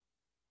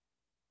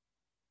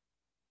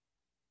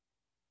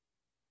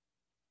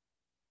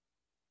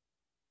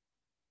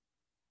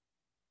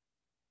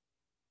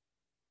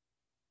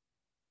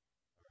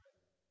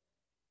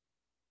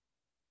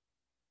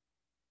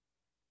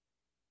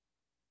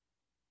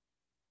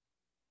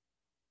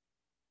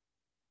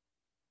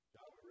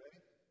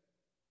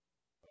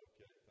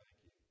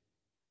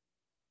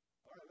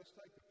let's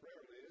take the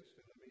prayer list,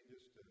 and let me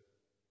just go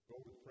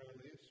over the prayer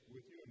list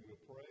with you, and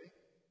we'll pray,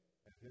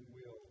 and then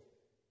we'll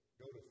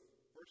go to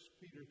 1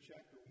 Peter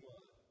chapter 1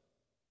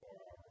 for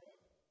our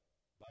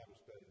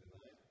Bible study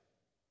tonight.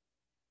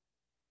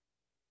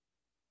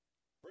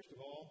 First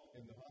of all,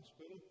 in the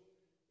hospital,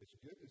 it's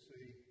good to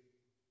see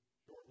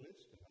short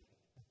list tonight.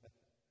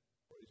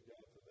 Praise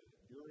God for that.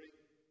 Yuri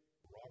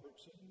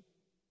Robertson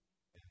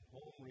and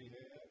Home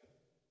Rehab.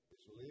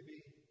 It's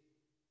Libby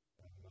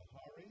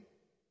Mahari,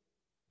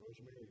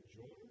 Rosemary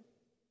Joyner,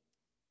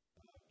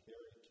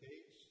 Carrie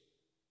Cates,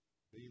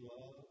 B.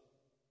 Love,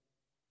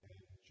 and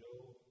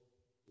Joe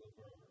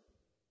Laverne.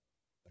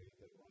 Did I get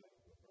that right?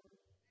 Laverne?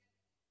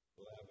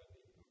 Lavity.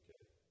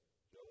 Okay.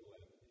 Joe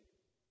Lavity.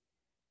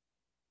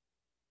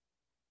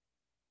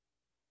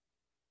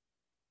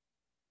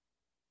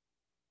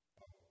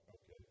 Oh,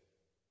 okay.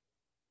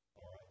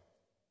 All right.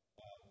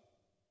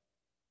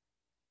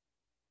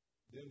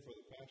 Then for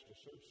the pastor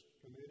search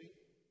committee,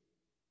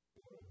 we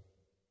want to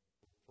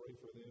pray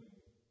for them,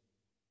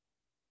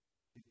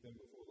 keep them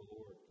before the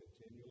Lord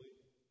continually.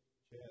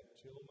 Chad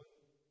Tillman,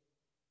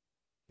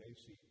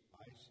 Casey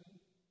Eisen,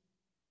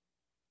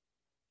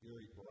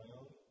 Gary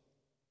Brown,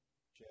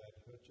 Chad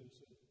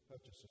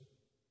Hutchison,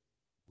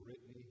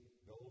 Brittany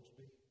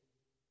Goldsby,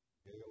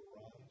 Gail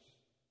Rice,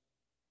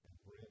 and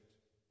Brent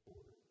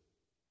Porter.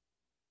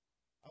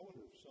 I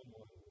wonder if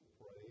someone would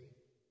pray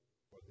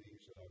for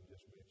these that I've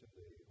just mentioned,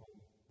 the home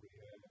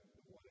rehab,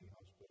 the one in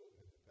hospital,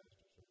 and the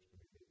pastor search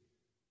committee.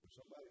 Would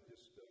somebody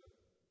just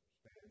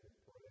stand and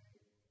pray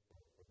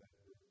for that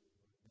group?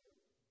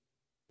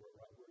 We're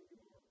right where you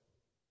are.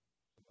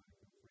 Somebody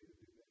feel free to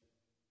do that.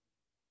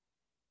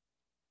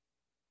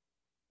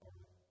 All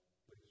right,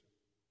 please.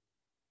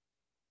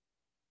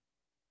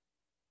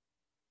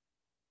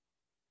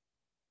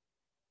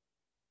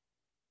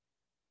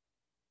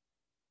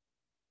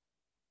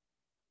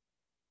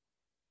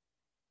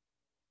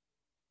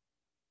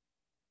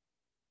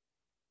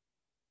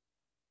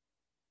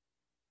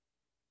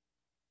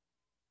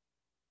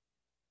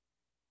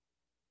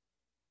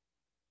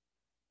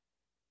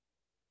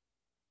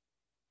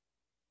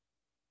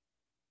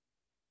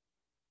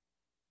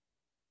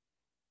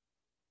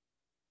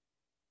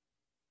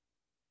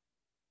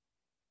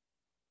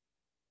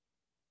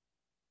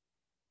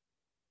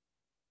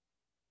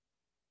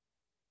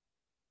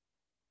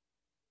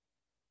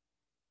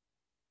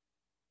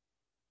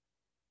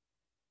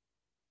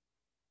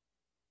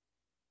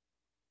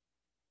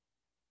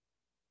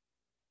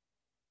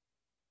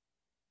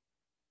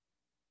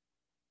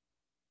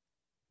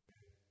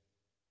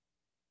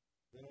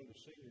 Then under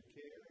senior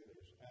care,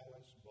 there's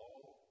Alice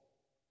Ball,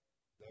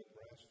 Doug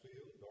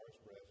Brassfield, Doris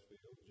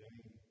Brassfield,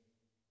 Jane,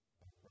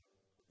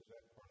 is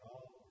that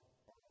Carnal?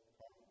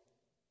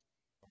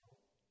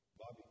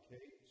 Bobby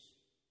Cates,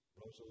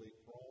 Rosalie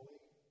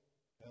Crawley,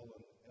 Helen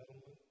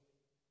Edelman,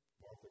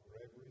 Martha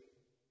Gregory,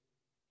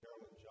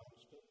 Carolyn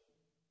Johnston,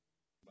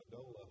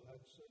 Madola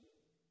Hudson,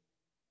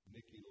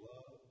 Nikki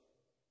Love,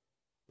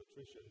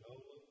 Patricia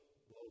Nolan,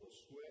 Lola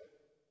Sweat,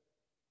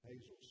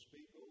 Hazel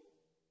Spiegel,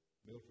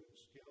 Mildred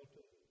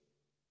Skelton,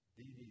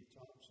 Dee Dee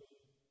Thompson,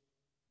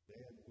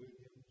 Dan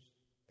Williams,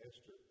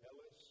 Esther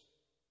Ellis,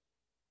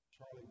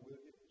 Charlie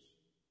Williams,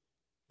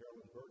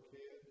 Carolyn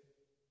Burkhead,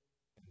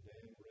 and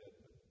Dan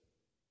Redmond.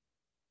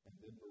 And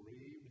then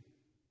bereaved,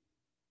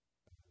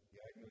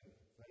 Gagnon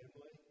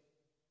family,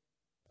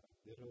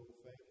 Ditto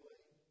family,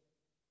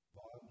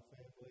 Bond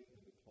family,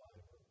 and the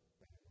Clymer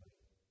family.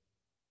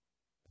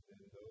 And then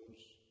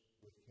those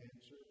with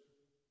cancer,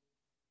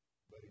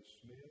 Buddy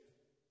Smith,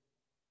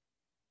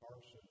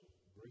 Carson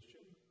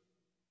Grisham,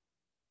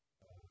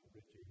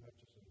 Richie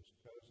Hutchison's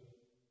cousin,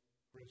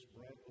 Chris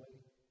Bradley,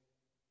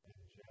 and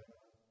Jana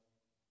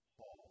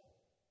Hall.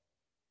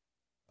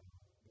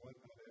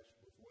 I'd ask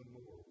if one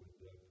more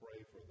would pray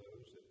for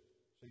those at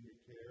senior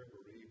care,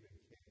 bereaved, and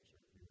cancer.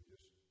 If you would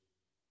just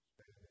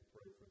stand and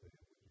pray for them,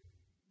 would you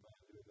mind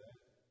doing that?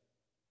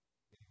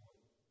 Anyone?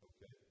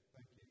 Okay,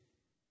 thank you.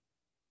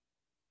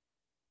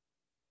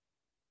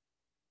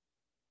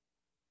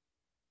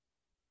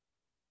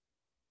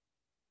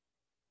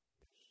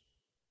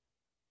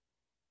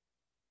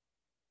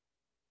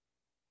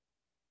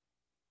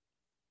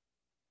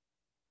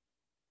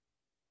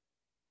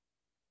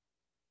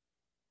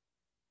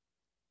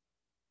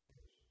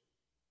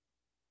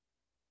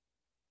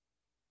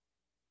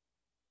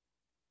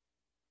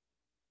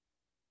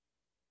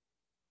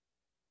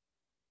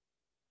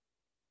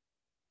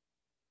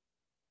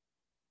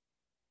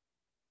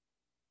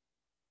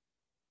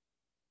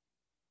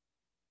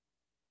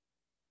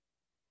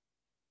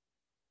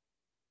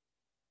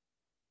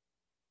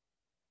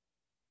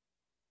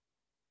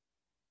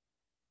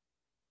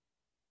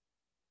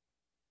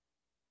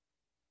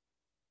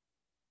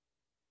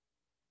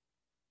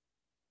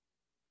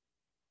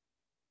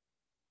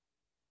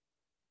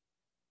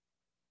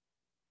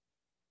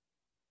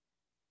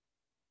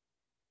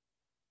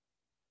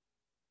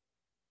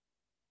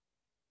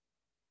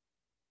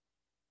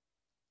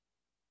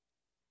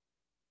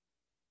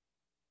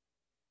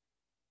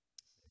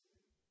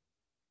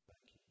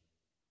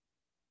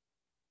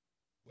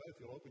 if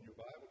you'll open your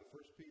Bible to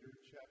 1 Peter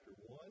chapter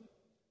 1.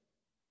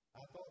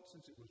 I thought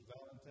since it was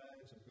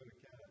Valentine's, I'm going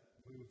to kind of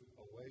move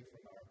away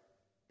from our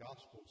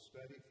gospel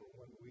study for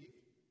 1 week.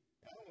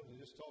 I want to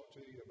just talk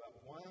to you about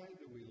why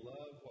do we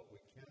love what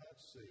we cannot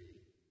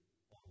see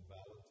on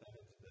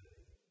Valentine's Day.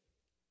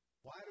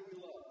 Why do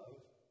we love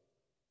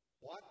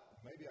what,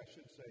 maybe I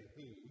should say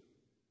who,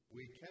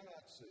 we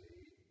cannot see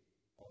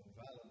on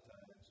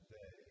Valentine's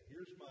Day.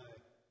 Here's my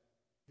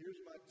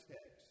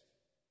text.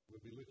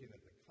 We'll be looking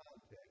at the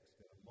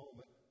context in a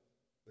moment.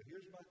 But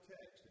here's my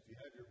text. If you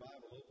have your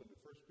Bible open to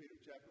 1 Peter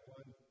chapter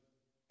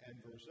 1 and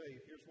verse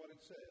 8, here's what it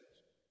says.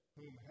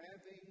 Whom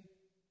having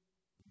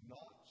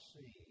not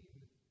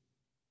seen,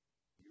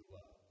 you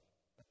love.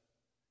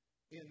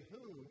 In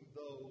whom,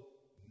 though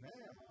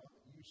now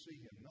you see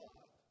him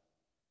not,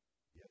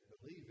 yet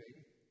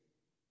believing,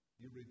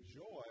 you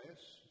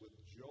rejoice with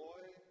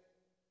joy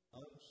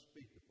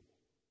unspeakable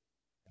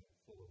and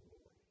full of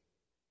glory.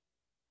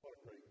 What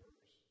a great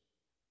verse.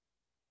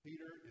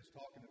 Peter is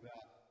talking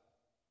about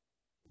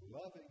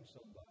loving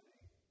somebody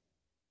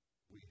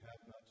we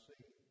have not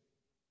seen.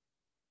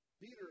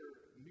 Peter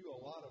knew a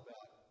lot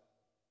about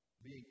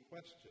being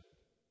questioned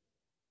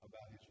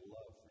about his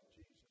love for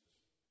Jesus.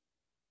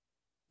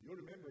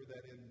 You'll remember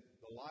that in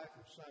the life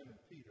of Simon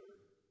Peter,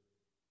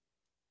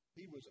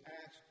 he was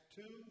asked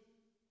two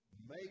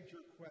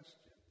major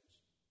questions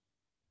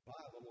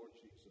by the Lord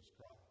Jesus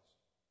Christ.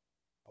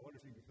 I wonder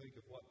if you can think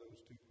of what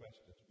those two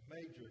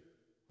major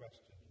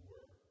questions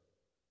were.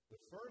 The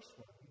first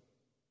one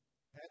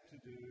had to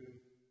do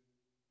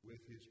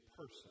with his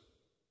person.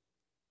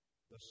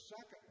 The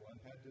second one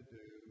had to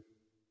do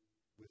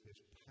with his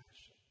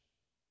passion,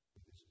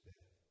 with his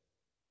death.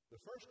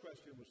 The first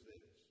question was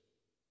this.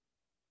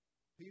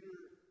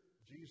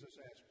 Jesus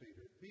asked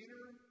Peter,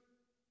 Peter,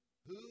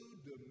 who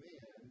do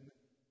men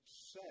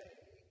say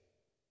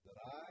that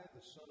I,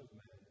 the Son of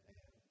Man,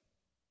 am?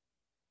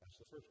 That's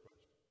the first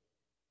question.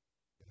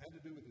 It had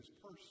to do with his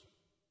person.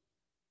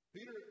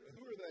 Peter,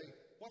 who are they?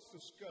 What's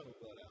the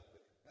scuttlebutt out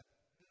there?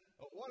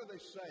 What are they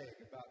saying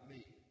about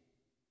me?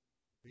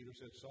 Peter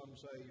said, some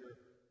say you're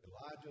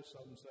Elijah,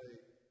 some say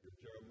you're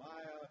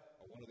Jeremiah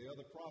or one of the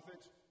other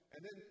prophets. And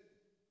then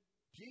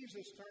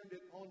Jesus turned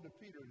it on to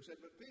Peter and said,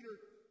 but Peter,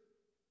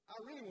 I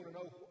really want to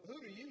know, who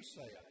do you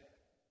say I am?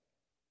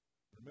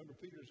 Remember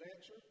Peter's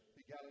answer?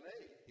 He got an A.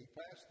 He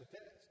passed the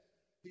test.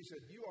 He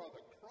said, you are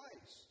the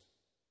Christ,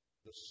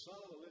 the Son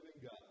of the living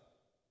God.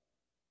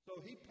 So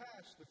he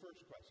passed the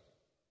first question.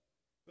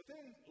 But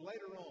then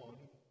later on,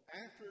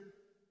 after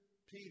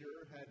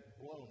Peter had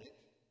blown it,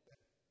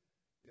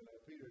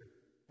 Peter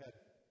had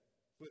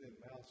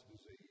foot-and-mouth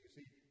disease.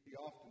 He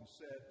often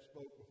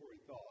spoke before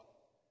he thought.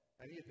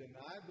 And he had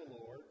denied the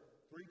Lord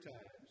 3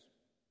 times.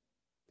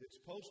 It's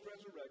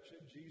post-resurrection.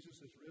 Jesus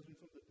is risen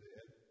from the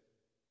dead.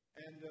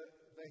 And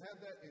they have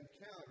that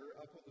encounter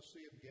up on the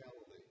Sea of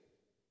Galilee,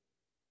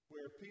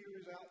 where Peter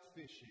is out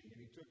fishing, and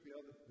he took the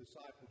other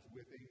disciples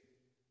with him.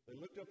 They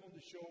looked up on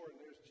the shore, and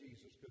there's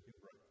Jesus cooking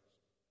breakfast.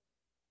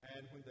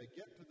 And when they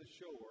get to the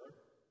shore,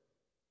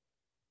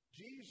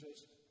 Jesus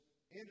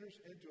enters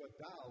into a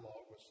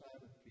dialogue with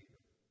Simon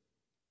Peter.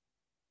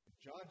 In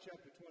John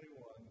chapter 21,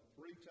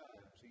 3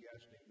 times he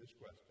asked him this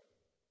question.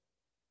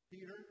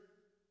 Peter,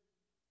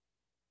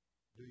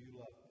 do you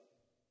love me?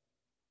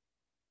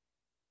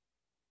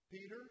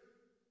 Peter,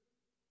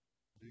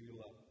 do you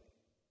love me?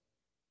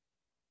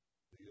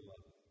 Do you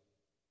love me?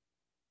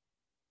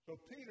 So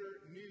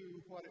Peter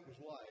knew what it was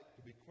like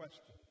to be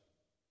questioned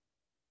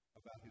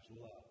about his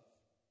love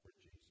for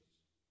Jesus.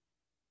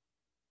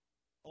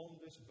 On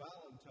this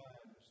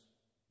Valentine's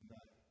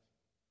night,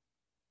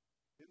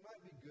 it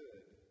might be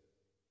good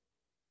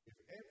if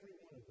every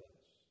one of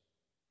us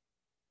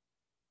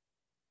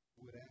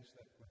would ask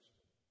that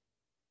question.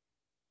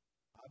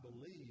 I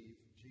believe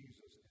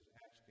Jesus is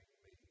asking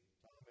me,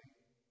 Tommy,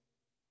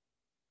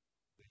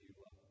 do you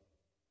love me?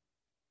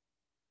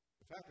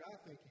 In fact, I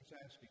think he's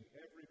asking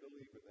every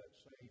believer that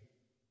same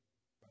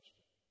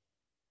question.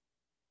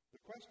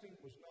 The question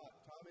was not,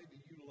 Tommy, do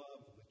you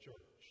love the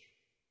church?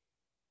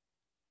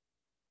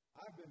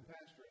 I've been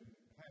pastoring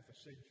half a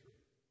century.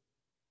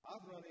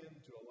 I've run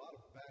into a lot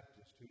of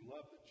Baptists who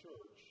love the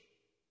church,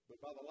 but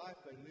by the life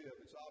they live,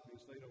 it's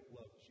obvious they don't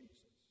love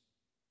Jesus.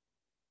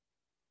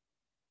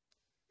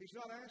 He's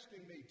not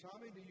asking me,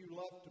 Tommy, do you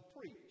love to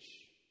preach?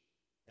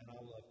 And I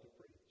love to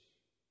preach.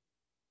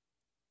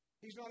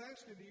 He's not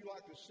asking, do you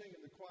like to sing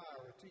in the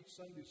choir or teach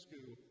Sunday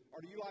school,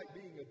 or do you like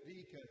being a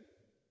deacon?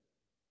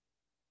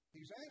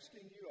 He's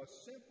asking you a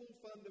simple,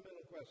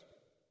 fundamental question.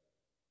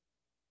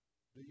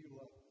 Do you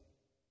love me?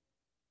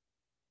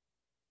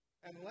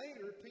 And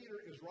later, Peter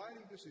is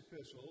writing this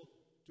epistle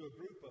to a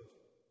group of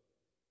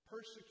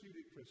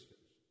persecuted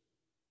Christians.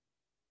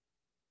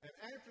 And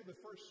after the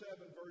first 7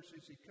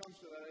 verses, he comes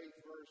to that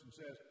 8th verse and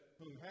says,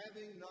 whom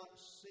having not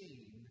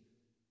seen,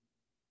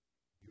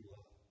 you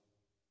love.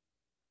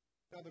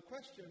 Now, the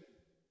question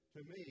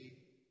to me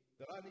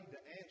that I need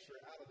to answer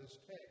out of this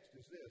text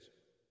is this.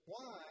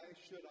 Why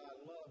should I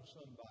love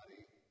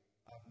somebody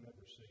I've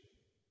never seen?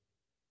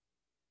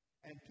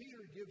 And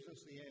Peter gives us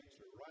the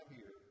answer right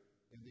here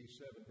in these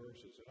 7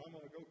 verses. And I'm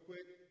going to go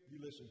quick. You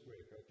listen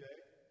quick, okay?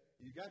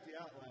 You got the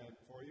outline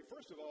for you.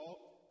 First of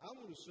all, I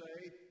want to say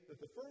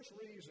that the first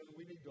reason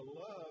we need to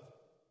love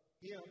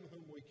Him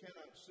whom we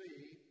cannot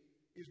see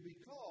is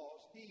because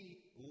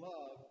He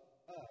loved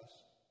us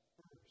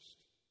first.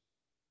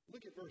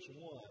 Look at verse 1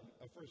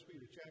 of 1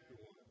 Peter chapter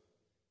 1.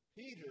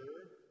 Peter,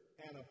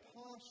 an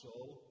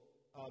apostle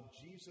of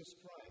Jesus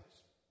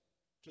Christ,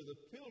 to the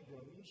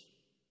pilgrims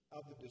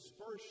of the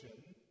dispersion.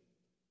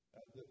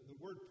 The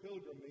word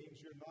pilgrim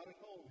means you're not at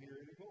home here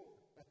anymore.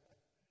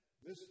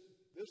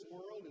 This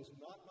world is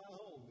not my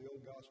home, the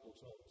old gospel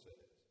song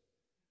says.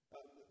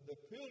 The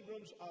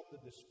pilgrims of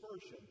the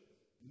dispersion.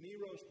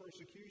 Nero's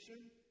persecution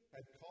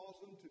had caused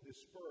them to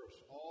disperse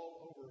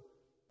all over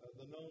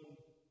the known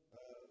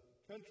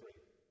country.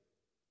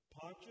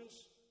 Pontus,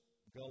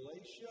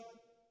 Galatia,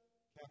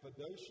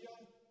 Cappadocia.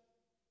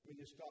 Let me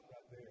just stop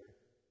right there.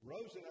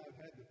 Rose and I have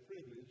had the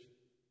privilege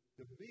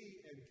to be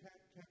in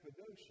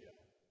Cappadocia.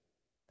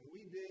 And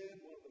we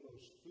did one of the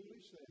most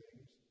foolish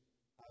things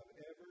I've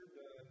ever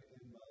done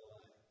in my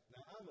life.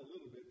 Now, I'm a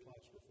little bit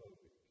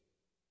claustrophobic.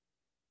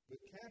 But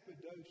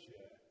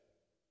Cappadocia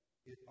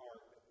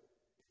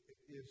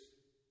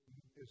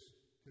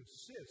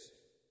consists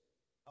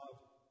of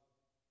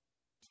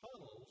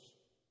tunnels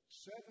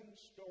 7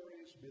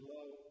 stories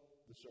below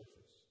the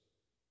surface,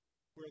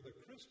 where the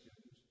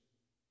Christians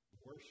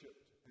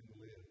worshipped and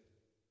lived.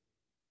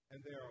 And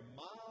there are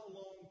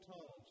mile-long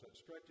tunnels that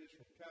stretches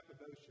from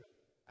Cappadocia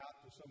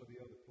out to some of the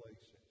other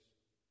places.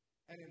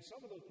 And in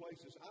some of those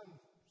places,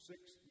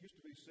 used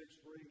to be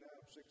 6'3", now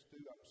I'm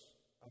 6'2",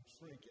 I'm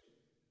shrinking.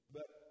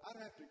 But I'd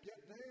have to get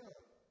down.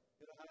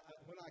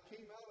 When I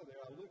came out of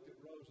there, I looked at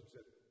Rose and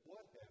said,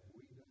 what have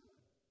we done?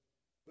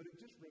 But it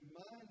just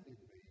reminded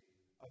me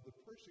of the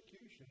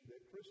persecution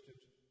that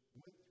Christians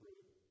went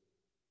through.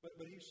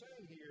 But he's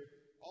saying here,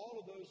 all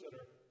of those that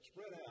are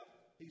spread out,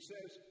 he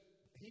says,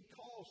 he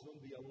calls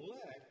them the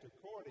elect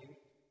according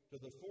to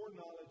the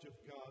foreknowledge of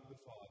God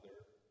the Father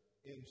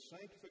in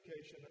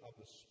sanctification of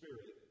the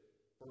Spirit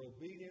for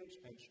obedience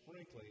and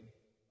sprinkling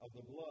of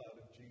the blood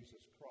of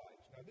Jesus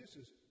Christ. Now, this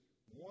is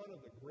one of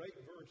the great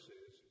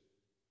verses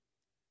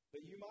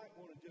that you might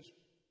want to just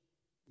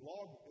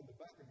log in the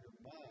back of your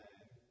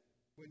mind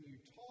when you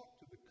talk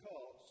to the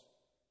cults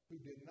who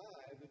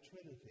deny the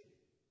Trinity.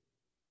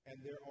 And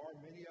there are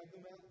many of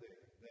them out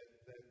there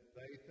that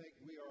they think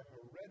we are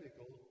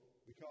heretical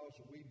because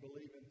we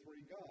believe in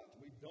 3 gods.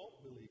 We don't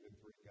believe in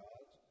 3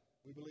 gods.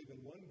 We believe in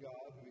one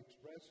God who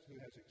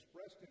has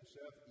expressed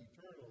himself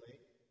eternally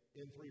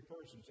in 3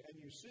 persons. And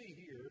you see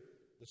here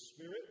the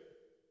Spirit,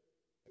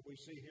 and we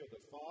see here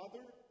the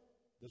Father,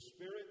 the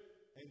Spirit,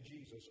 and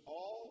Jesus,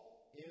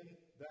 all in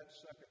that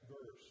second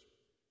verse.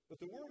 But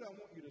the word I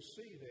want you to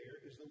see there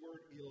is the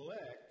word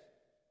elect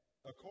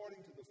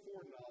according to the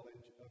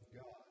foreknowledge of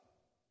God.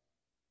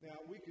 Now,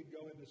 we could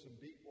go into some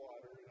deep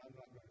water, and I'm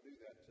not going to do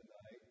that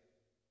tonight.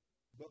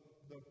 But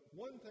the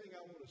one thing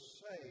I want to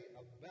say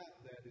about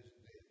that is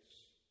this.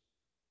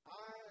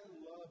 I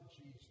love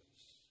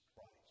Jesus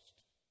Christ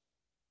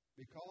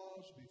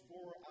because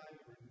before I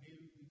ever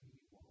knew who He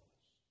was,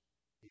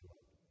 He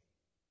loved me.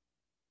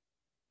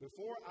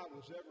 Before I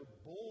was ever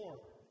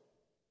born,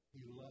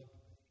 He loved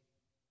me.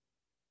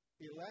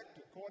 Elect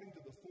according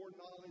to the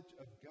foreknowledge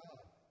of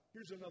God.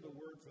 Here's another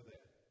word for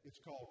that. It's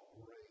called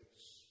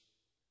grace.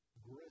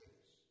 Grace.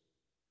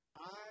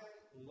 I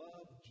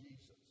love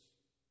Jesus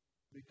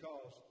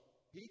because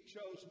He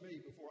chose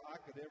me before I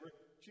could ever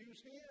choose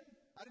Him.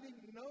 I didn't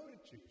even know to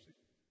choose Him.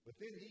 But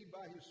then He,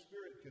 by His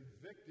Spirit,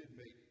 convicted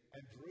me and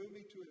drew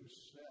me to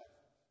Himself.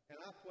 And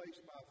I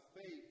placed my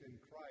faith in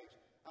Christ.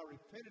 I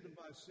repented of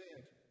my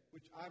sins,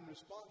 which I'm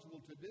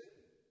responsible to do.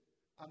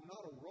 I'm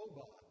not a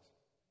robot,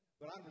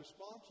 but I'm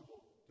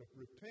responsible to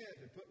repent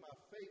and put my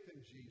faith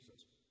in Jesus.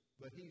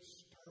 But He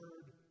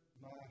stirred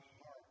my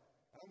heart.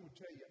 And I'm going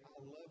to tell you, I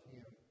love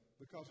Him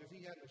because if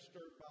He hadn't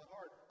stirred my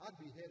heart, I'd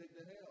be headed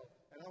to hell.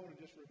 And I want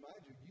to just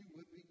remind you, you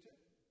would be too.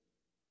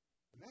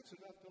 And that's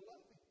enough to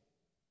love Him.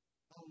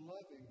 I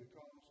love Him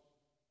because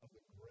of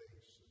the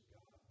grace of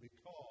God,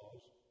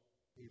 because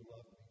He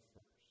loved me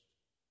first.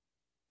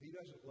 He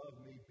doesn't love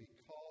me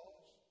because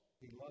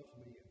He loves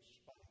me in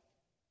spite.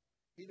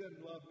 He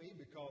doesn't love me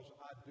because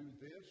I do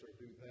this or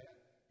do that.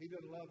 He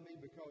doesn't love me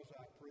because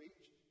I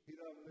preach. He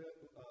doesn't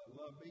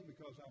love me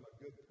because I'm a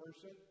good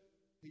person.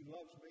 He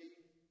loves me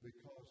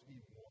because He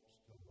wants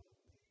to love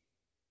me.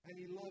 And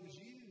He loves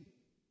you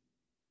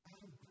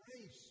out of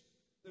grace.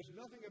 There's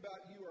nothing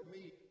about you or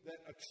me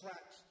that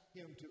attracts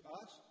Him to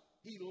us.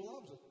 He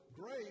loves us.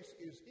 Grace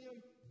is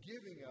Him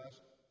giving us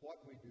what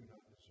we do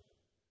not deserve.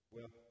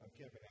 Well, I'm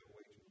camping out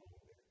way too long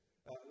there.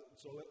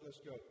 So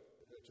let's go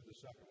to the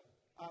second one.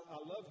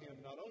 I love Him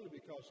not only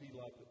because He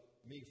loved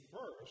me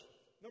first.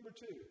 Number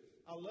 2,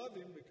 I love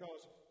Him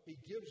because He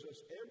gives us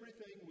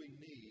everything we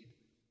need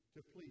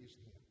to please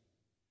Him.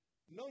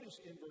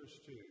 Notice in verse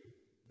 2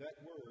 that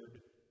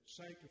word,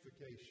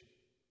 sanctification.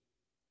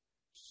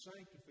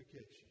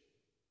 Sanctification.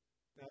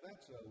 Now,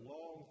 that's a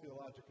long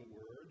theological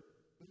word,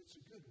 but it's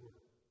a good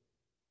word.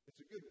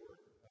 It's a good word.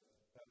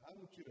 I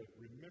want you to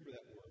remember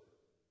that word.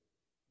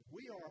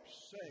 We are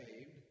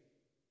saved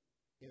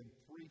in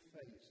three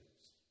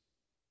phases.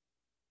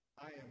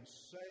 I am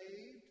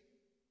saved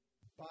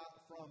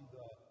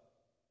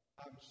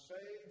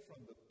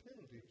from the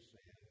penalty of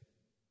sin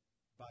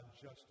by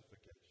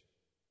justification.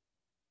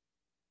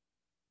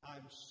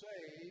 I'm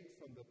saved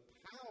from the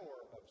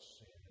power of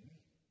sin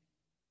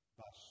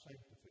by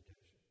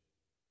sanctification.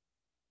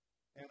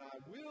 And I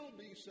will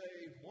be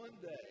saved one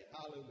day,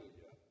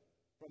 hallelujah,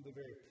 from the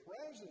very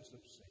presence of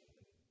sin,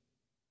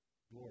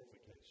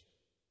 glorification.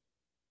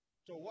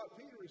 So what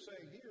Peter is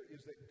saying here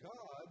is that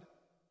God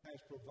has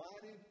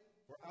provided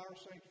for our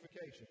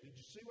sanctification. Did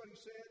you see what he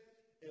said?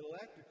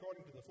 Elect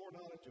according to the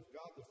foreknowledge of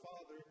God the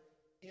Father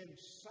in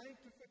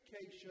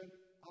sanctification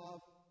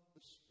of the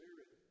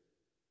Spirit.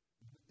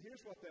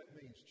 Here's what that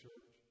means,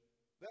 church.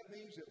 That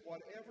means that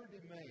whatever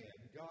demand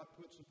God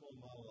puts upon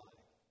my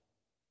life,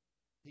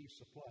 he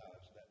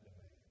supplies that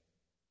demand.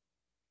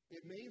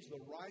 It means the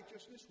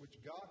righteousness which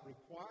God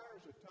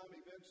requires of Tommy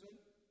Vincent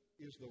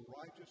is the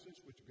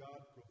righteousness which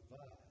God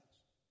provides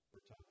for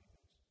Tommy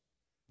Vincent.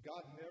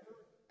 God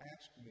never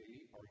asked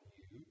me or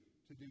you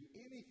to do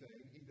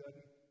anything he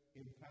doesn't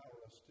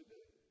empower us to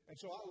do. And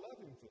so I love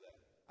him for that.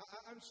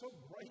 I'm so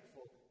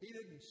grateful he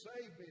didn't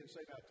save me and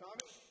say, now,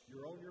 Tommy,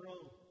 you're on your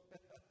own.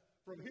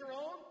 From here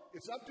on,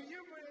 it's up to you,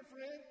 my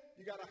friend.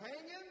 You got to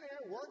hang in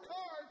there, work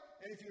hard,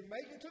 and if you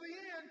make it to the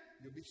end,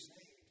 you'll be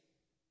saved.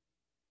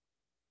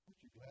 Aren't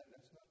you glad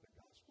that's not the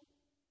gospel?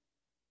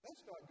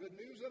 That's not good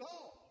news at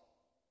all.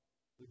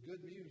 The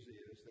good news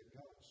is that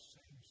God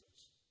saves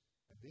us,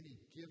 and then he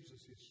gives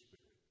us his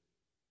Spirit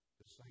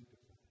to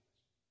sanctify us.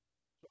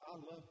 So I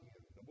love him,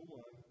 number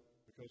one,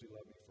 because he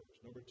loved me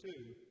first. Number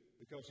two,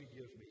 because he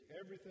gives me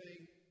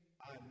everything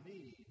I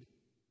need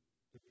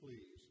to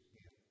please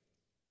him.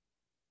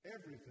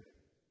 Everything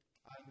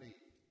I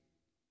need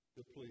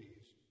to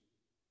please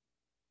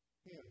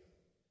him.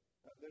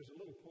 There's a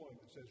little poem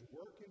that says,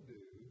 work and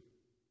do,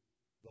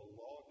 the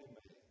law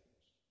demands,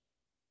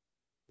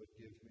 but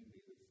gives me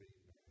neither feet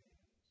nor hands.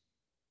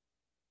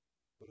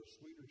 But a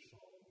sweeter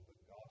song the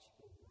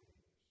gospel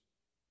brings.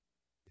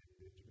 It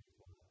bids me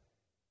fly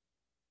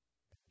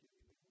and give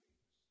me wings.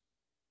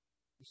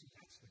 You see,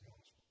 that's the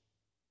gospel.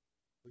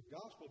 The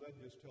gospel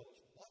doesn't just tell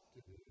us what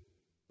to do.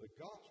 The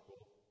gospel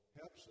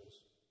helps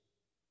us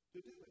to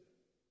do it.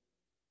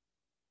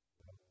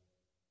 Now,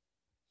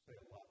 say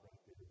a lot right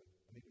there, but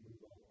I need to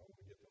move on. I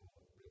want to get to all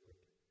of it real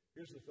quickly.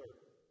 Here's the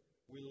third.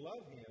 We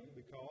love him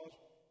because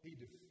he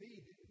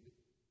defeated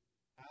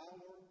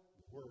our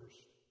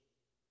worst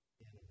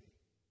enemy.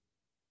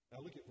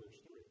 Now look at verse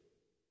 3.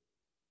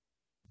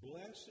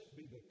 Blessed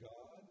be the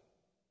God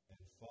and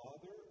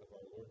Father of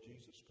our Lord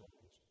Jesus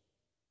Christ,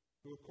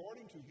 who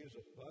according to his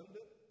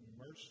abundant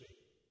mercy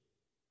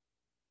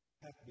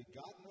hath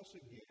begotten us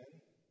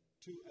again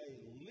to a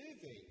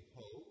living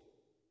hope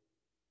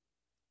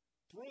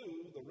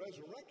through the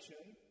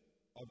resurrection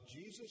of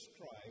Jesus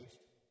Christ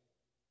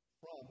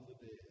from the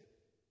dead.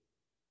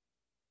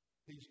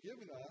 He's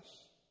given us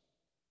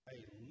a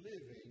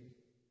living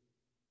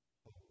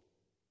hope.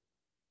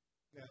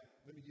 Now,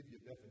 let me give you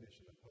a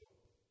definition of hope.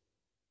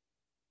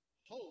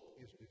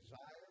 Hope is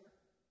desire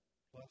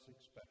plus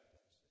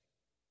expectancy.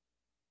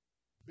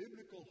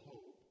 Biblical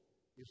hope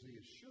is the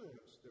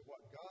assurance that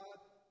what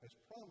God has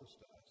promised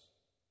us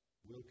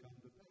will come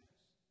to pass.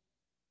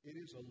 It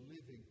is a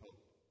living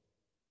hope.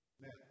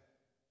 Now,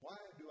 why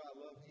do I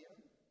love him?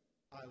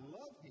 I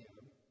love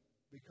him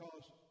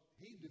because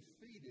he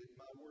defeated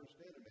my worst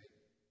enemy.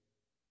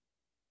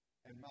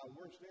 And my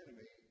worst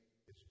enemy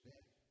is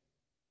death.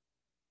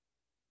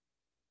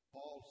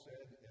 Paul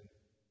said in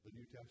the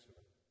New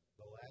Testament,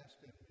 the last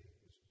enemy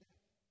is death.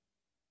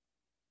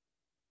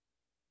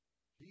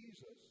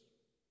 Jesus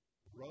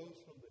rose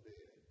from the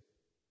dead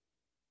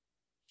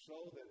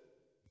so that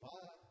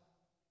my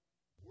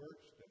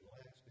worst and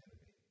last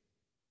enemy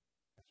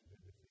has been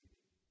defeated.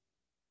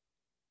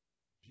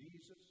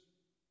 Jesus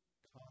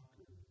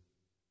conquered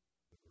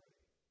the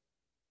grave.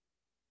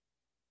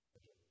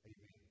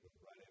 Amen. Look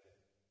right at that.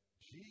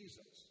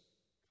 Jesus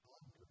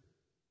conquered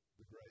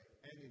the grave.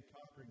 And in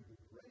conquering the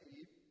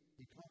grave,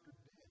 he conquered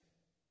death.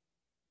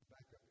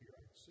 Back up here.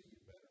 I can see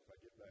you better if I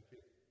get back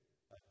here.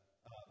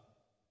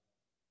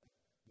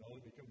 No,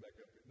 let me come back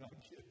up here. No,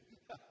 I'm kidding.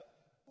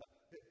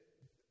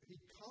 He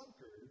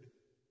conquered.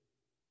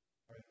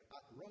 All right,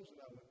 Rose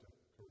and I went to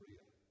Korea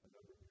a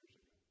number of years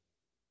ago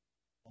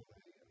on a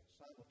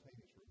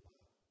simultaneous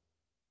revival.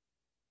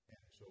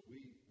 And so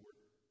we were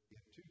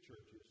in two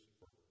churches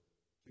for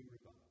two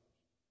revivals.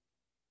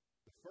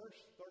 The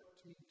first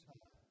 13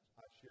 times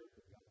I shared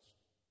the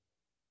gospel,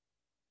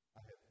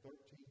 I had 13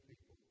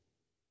 people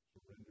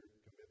surrender,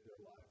 commit their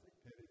life,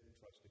 repented, and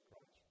trusted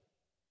Christ.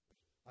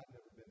 I'd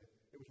never been in.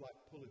 It was like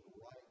pulling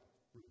ripe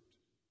fruit.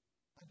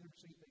 I'd never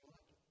seen anything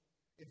like it.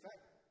 In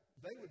fact,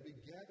 they would be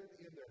gathered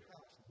in their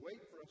house,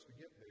 wait for us to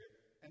get there,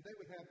 and they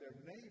would have their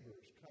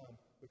neighbors come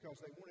because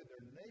they wanted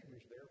their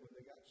neighbors there when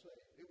they got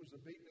saved. It was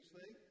the biggest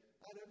thing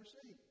I'd ever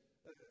seen.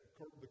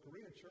 The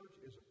Korean church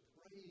is a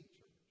praying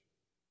church.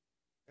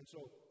 And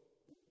so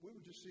we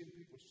were just seeing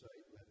people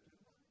saved left and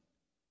right.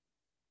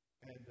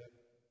 And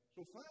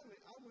so finally,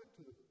 I went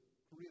to the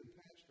Korean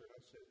pastor and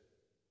I said,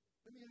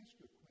 let me ask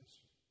you a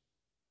question.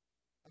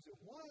 I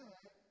said, why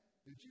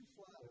did you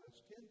fly us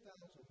 10,000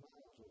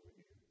 miles over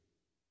here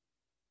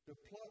to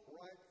pluck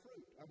ripe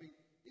fruit? I mean,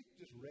 it's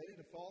just ready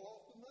to fall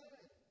off the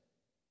vine.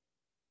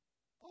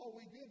 All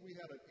we did, we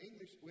had a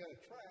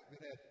track that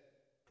had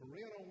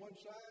Korean on one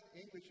side,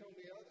 English on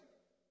the other.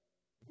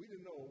 We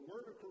didn't know a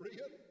word of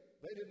Korean.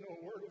 They didn't know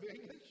a word of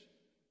English.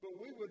 But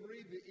we would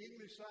read the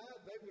English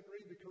side, they would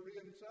read the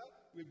Korean side.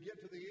 We'd get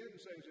to the end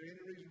and say, is there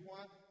any reason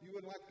why you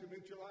would like to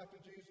commit your life to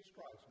Jesus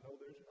Christ? No,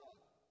 there's not.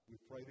 We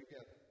pray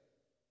together.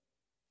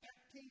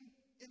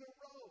 13 in a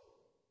row.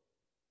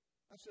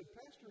 I said,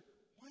 Pastor,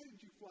 why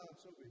did you fly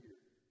us over here?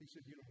 He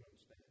said, you don't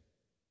understand.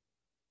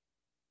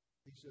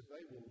 He said,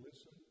 they will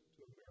listen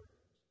to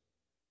Americans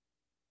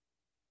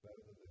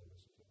better than they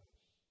listen to us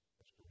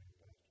as Korean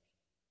pastors.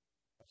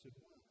 I said,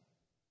 why?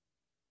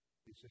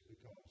 He said,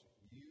 because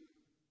you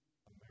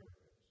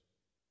Americans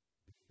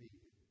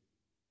defeated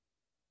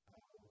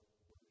our worst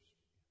enemy.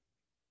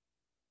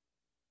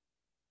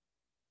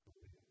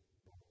 Korea,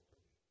 North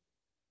Korea.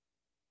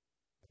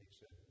 And he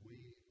said,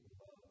 we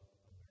love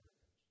Americans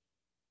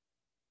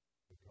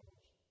because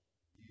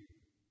you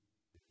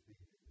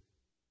defeated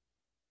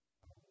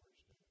our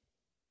worst enemy.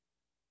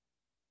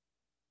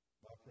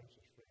 My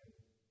precious friend,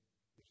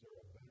 is there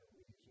a better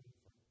reason for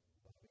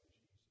loving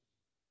Jesus?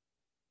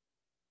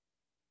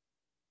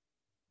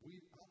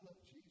 I love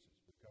Jesus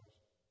because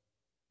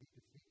he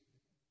defeated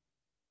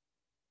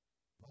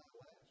my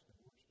last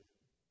and worst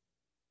enemy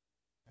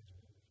has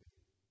been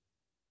defeated.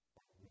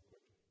 All right, real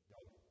quickly.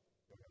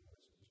 Y'all got to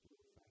listen just a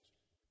little faster.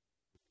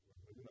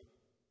 We're moving up.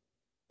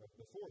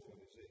 The fourth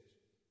one is this.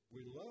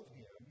 We love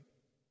him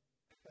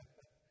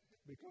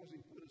because he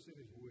put us in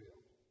his will.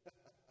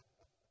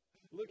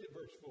 Look at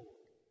verse 4.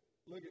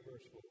 Look at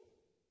verse 4.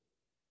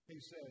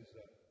 He says,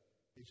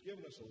 he's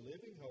given us a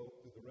living hope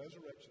through the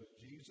resurrection of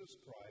Jesus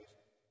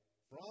Christ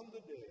from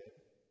the dead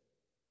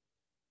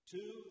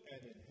to an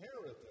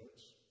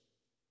inheritance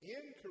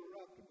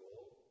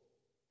incorruptible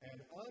and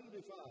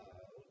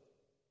undefiled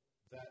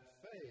that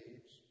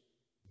fades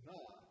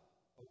not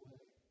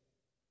away.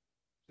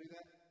 See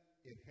that?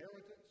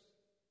 Inheritance,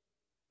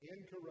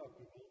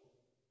 incorruptible,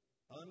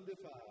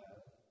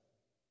 undefiled,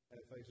 and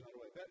it fades not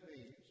away. That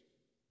means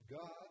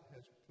God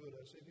has put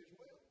us in his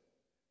will.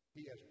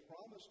 He has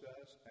promised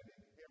us an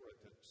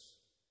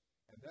inheritance,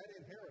 and that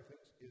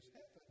inheritance is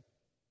heaven.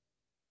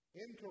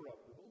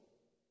 Incorruptible,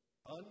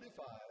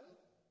 undefiled,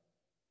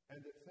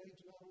 and it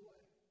fades not away.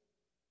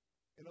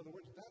 In other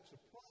words, that's a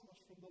promise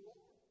from the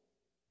Lord.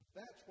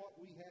 That's what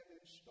we have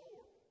in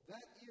store.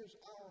 That is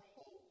our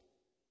hope.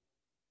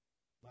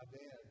 My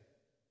dad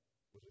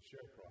was a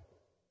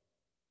sharecropper,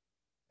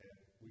 and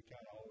we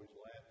kind of always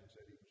laughed and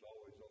said he was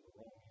always on the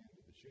wrong end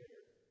of the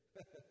share.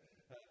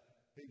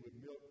 He would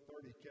milk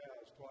 30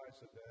 cows twice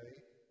a day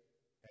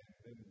and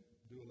then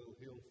do a little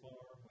hill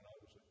farm when I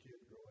was a kid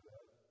growing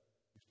up.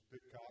 Used to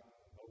pick cotton,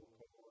 hoe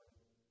corn,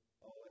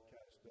 all that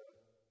kind of stuff.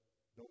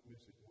 Don't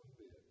miss it one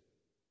bit.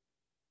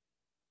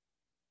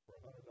 For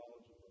 $100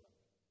 a month.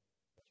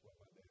 That's what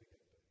my daddy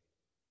got paid.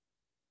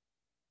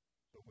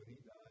 So when he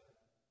died,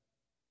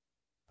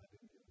 I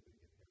didn't get a big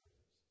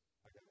inheritance.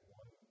 I got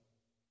one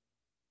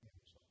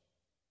insult.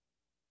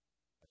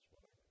 That's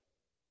what I got.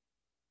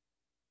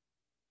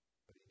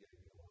 But he gave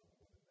me a lot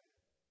more than that.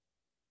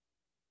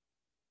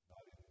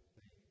 Not in the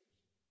things, but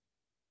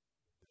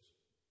this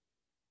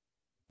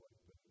what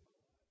he put in my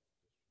life.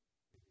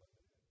 Just like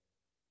that.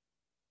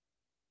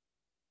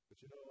 But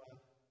you know,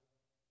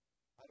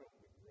 I don't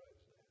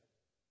begrudge that.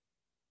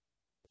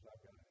 Because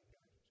I've got an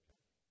inheritance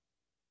coming.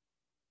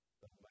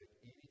 Don't make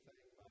anything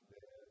my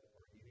dad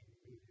or any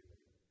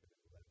millionaire could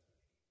have left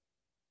me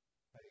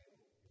pale in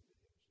the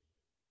insignificance.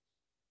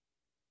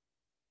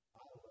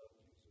 I love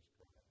Jesus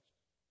Christ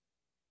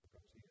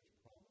because he has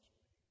promised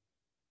me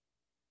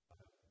I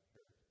have an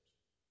inheritance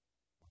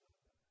when I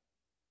die.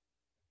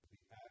 To be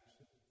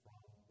absent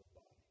from the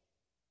body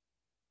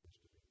is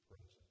to be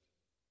present with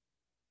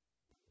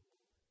the Lord.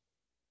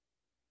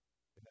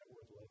 Isn't that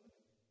worth loving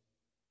him?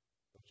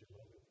 Don't you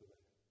love him for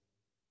that?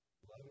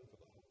 Love him for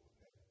the hope of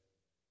heaven.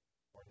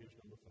 All right, here's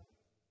number 5.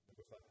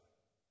 Number 5.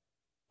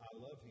 I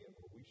love him,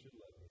 or we should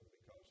love him,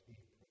 because he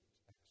protects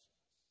us.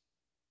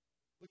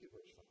 Look at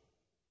verse 5.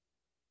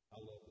 I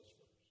love this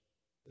verse.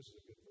 This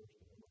is a good verse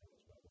to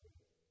memorize, by the way.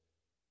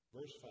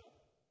 Verse 5.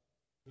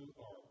 Who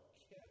are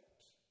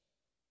kept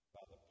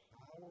by the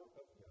power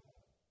of God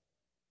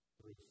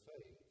through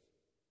faith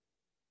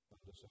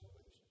unto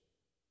salvation.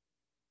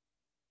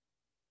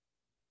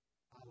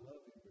 I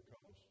love him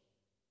because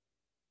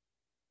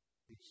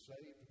he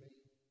saved me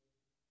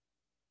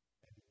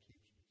and he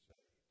keeps me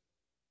saved.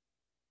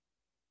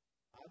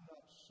 I'm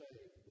not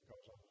saved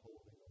because I'm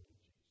holding on to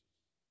Jesus.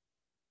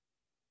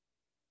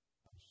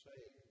 I'm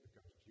saved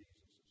because Jesus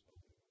is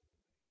holding on to me.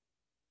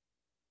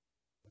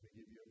 Let me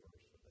give you a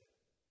verse for that.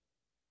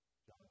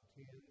 John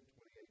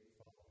 10:28 and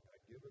following. I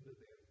give unto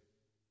them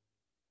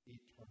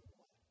eternal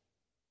life,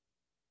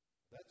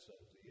 That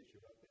settles the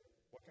issue right there.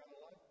 What kind of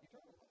life?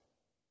 Eternal life.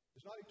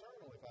 It's not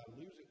eternal if I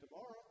lose it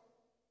tomorrow.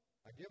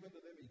 I give unto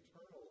them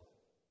eternal life.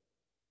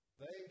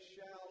 They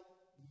shall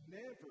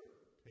never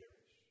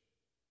perish.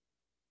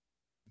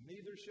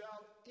 Neither shall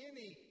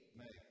any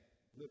man,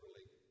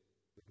 literally,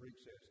 the Greek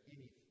says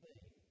anything.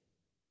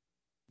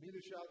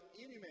 Neither shall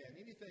any man,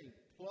 anything,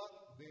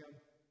 pluck them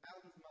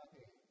out of my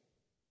hand.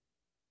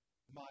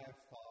 My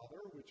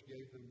Father, which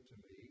gave them to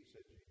me,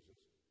 said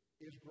Jesus,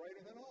 is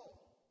greater than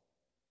all.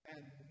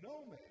 And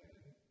no man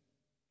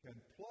can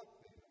pluck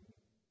them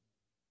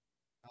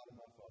out of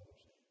my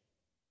Father's hand.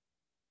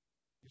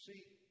 You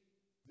see,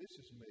 this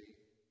is me.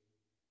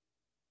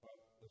 Well,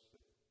 let's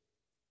see.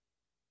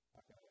 I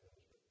got it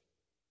illustrated.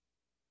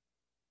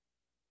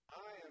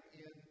 I am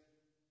in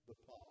the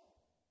palm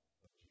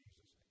of Jesus'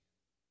 hand.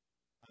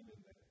 I'm in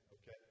there,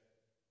 okay?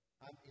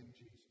 I'm in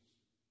Jesus.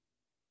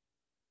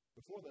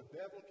 Before the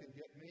devil can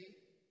get me,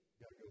 you've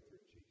got to go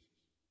through Jesus.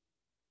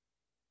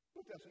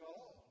 But that's not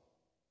all.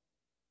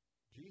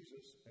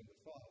 Jesus and the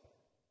Father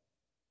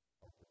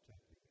are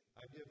protecting me.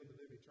 I give unto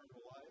them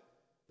eternal life.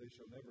 They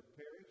shall never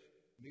perish,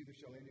 neither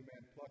shall any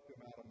man pluck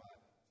them out of my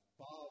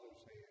Father's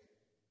hand.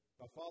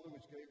 My Father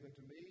which gave them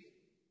to me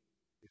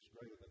is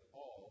greater than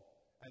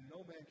all, and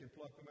no man can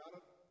pluck them out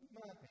of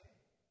my hand.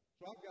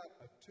 So I've got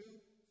a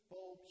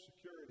twofold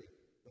security.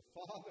 The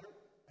Father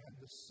and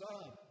the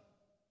Son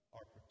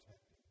are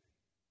protecting me.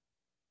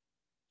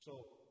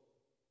 So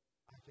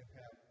I can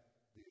have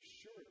the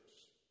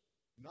assurance,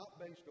 not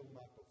based on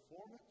my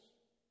performance,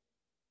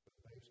 but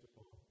based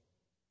upon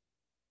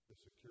the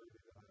security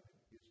that I am in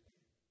His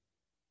hand.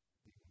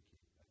 He can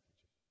keep that.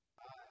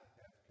 I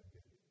have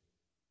committed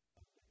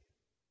unto Him.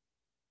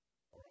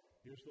 All right,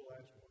 here's the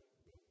last one.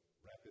 We'll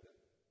wrap it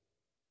up.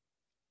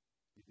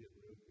 You did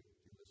really good.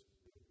 You listened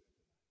really good.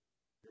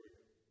 Here we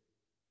go.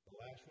 The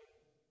last one.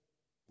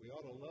 We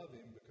ought to love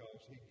Him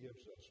because He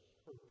gives us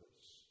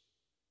purpose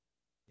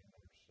in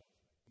our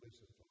suffering.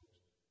 Listen, folks.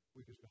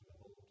 We could spend the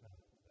whole time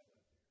on that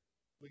right there.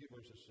 Look at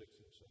verses 6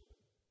 and 7.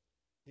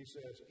 He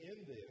says,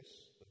 in this,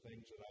 the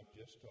things that I've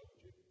just told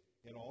you,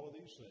 in all of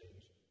these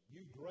things,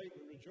 you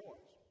greatly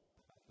rejoice.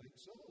 I think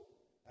so.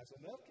 That's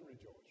enough to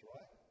rejoice,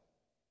 right?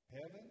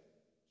 Heaven,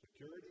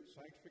 security,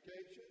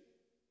 sanctification,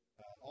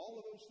 all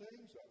of those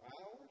things are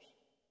ours.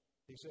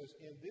 He says,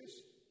 in this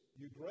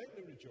you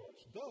greatly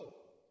rejoice, though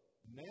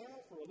now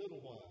for a little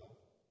while,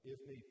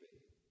 if need be,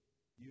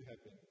 you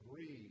have been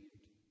grieved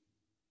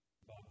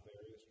by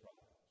various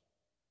trials,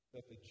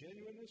 that the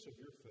genuineness of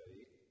your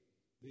faith,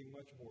 being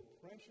much more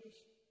precious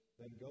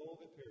than gold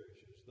that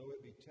perishes, though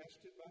it be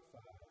tested by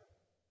fire,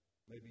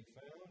 may be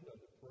found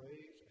unto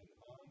praise and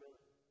honor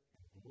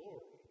and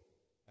glory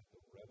at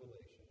the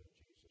revelation of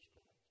Jesus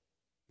Christ,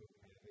 whom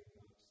having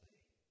not seen.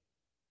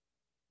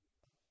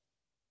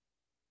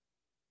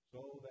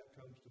 So that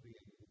comes to the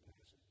end of the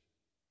passage.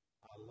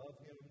 I love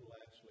Him,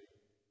 lastly,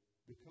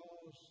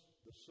 because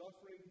the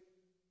suffering,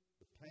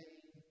 the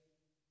pain,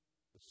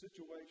 the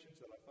situations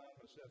that I find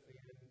myself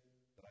in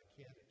that I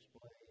can't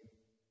explain,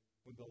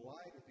 when the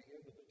light at the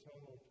end of the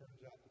tunnel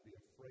turns out to be a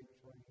freight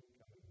train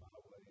coming my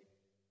way,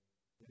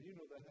 and you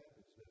know that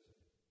happens, doesn't it?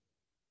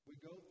 We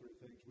go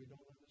through things we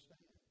don't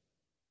understand.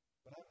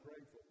 But I'm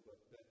grateful that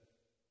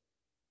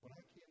when I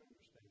can't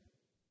understand,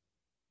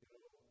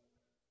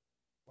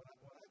 when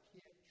I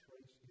can't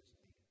trace His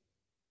hand,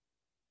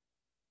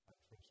 I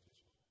trust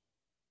His heart.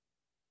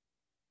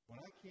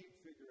 When I can't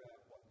figure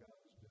out what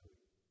God's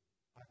doing,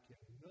 I can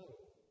know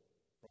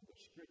from the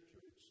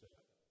Scripture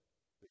itself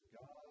that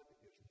God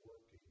is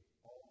working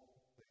all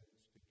things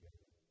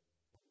together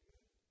for good.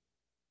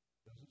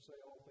 Doesn't say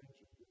all things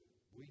are good.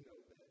 We know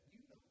that.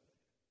 You know that.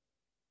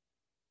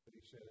 But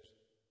He says,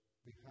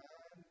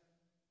 behind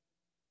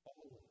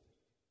all of it,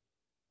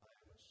 I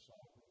am a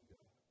sovereign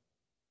God.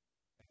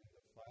 And in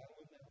the final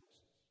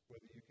analysis,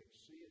 whether you can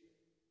see it,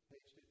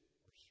 taste it,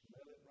 or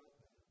smell it right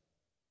now,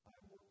 I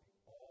am working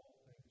all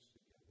things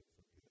together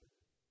for good.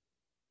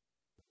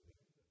 The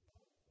things that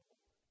love the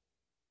Lord.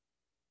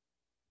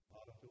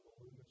 Not until the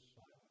room is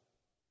silent,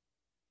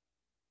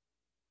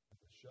 and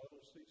the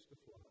shuttle cease to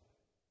fly,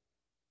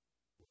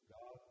 will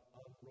God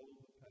unroll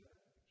the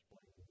pattern and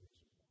explain the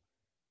reason why.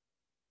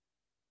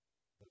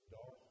 The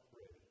dark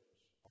threads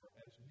are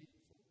as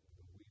needful in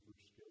the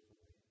weaver's skillful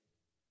hand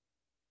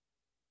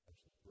as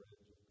the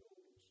threads of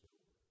gold and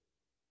silver,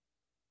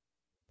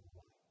 the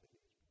light that He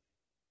has planned.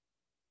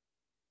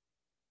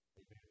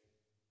 Amen.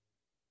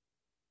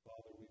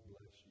 Father, we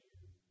bless You.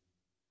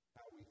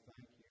 How we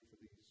thank You for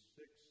these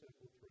 6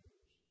 simple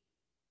truths.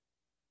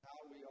 How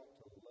we ought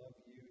to love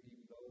You,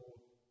 even though,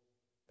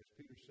 as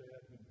Peter said,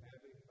 when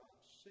having not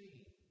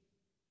seen,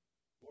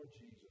 Lord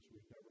Jesus,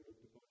 we've never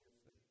looked upon Your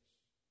face.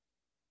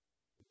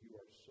 But You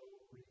are so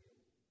real.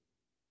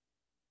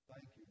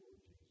 Thank You,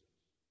 Lord Jesus.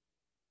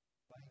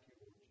 Thank You,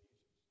 Lord Jesus,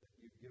 that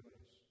You've given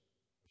us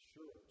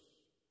assurance.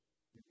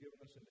 You've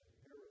given us an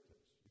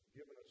inheritance. You've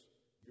given us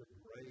Your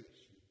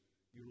grace.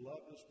 You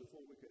loved us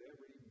before we could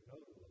ever even know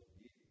to love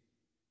You.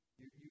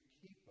 You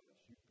keep us.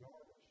 You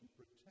guard us. You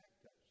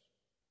protect us.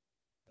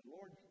 And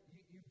Lord,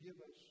 you give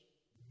us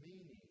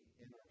meaning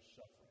in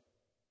suffering,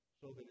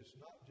 so that it's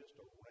not just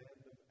a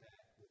random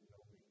act with no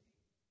meaning.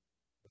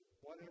 But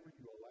whatever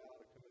you allow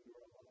to come into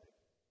our life,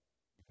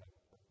 you have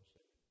a purpose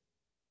in it.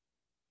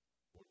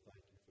 Lord,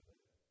 thank you for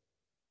that.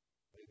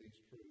 May these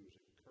truths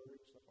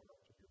encourage the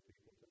hearts of your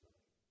people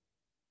tonight.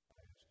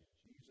 I ask in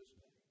Jesus'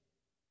 name.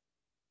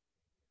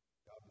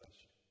 God bless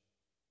you.